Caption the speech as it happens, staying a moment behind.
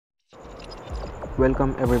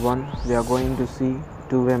Welcome everyone, we are going to see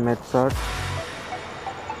two-way method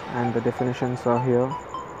and the definitions are here,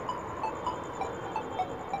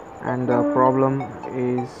 and the problem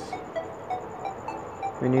is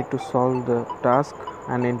we need to solve the task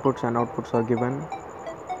and inputs and outputs are given.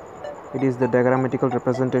 It is the diagrammatical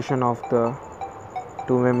representation of the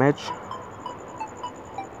two-way match,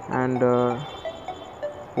 and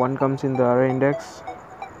 1 comes in the array index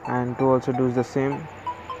and 2 also does the same,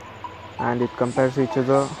 and it compares each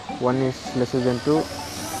other. 1 is lesser than 2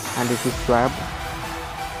 and it is swapped.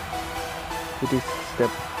 It is step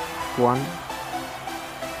 1.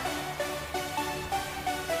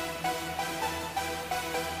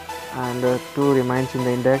 And 2 remains in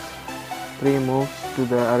the index. 3 moves to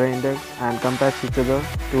the array index and compares each other.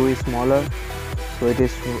 2 is smaller, so it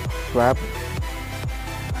is swapped.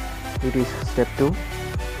 It is step 2.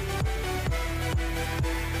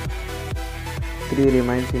 3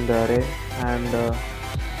 remains in the array and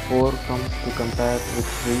 4 comes to compare with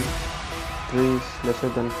 3. 3 is lesser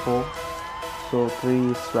than 4, so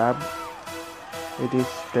 3 is swapped. It is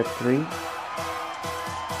step 3.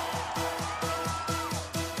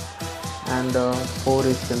 And 4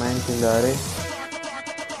 is remains in the array.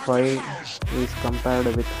 5 is compared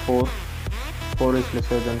with 4. 4 is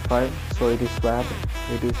lesser than 5, so it is swapped.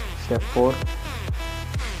 It is step 4.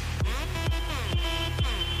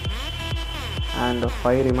 And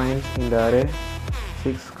 5 remains in the array.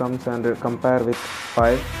 6 comes and compare with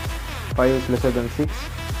 5. 5 is lesser than 6,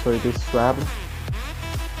 so it is swapped.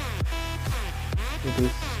 It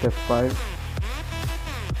is step 5.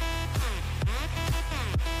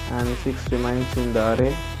 And 6 remains in the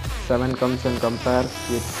array. 7 comes and compares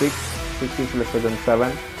with 6. 6 is lesser than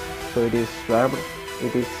 7, so it is swapped.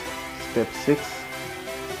 It is step 6.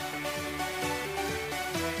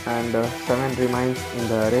 And 7 remains in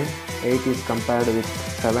the array. 8 is compared with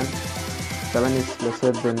 7. 7 is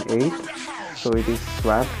lesser than 8, so it is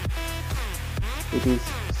swapped. It is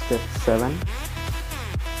step 7.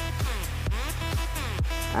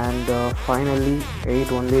 And finally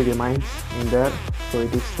 8 only remains in there, so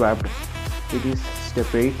it is swapped. It is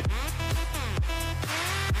step 8.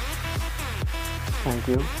 Thank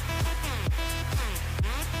you.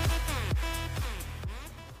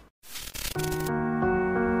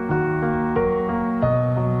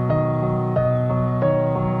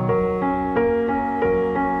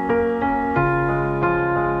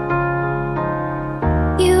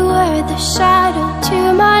 The shadow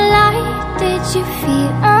to my light, did you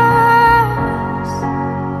feel us?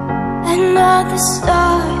 Another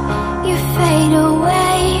star, you fade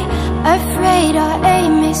away. Afraid our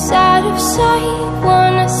aim is out of sight.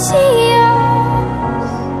 Wanna see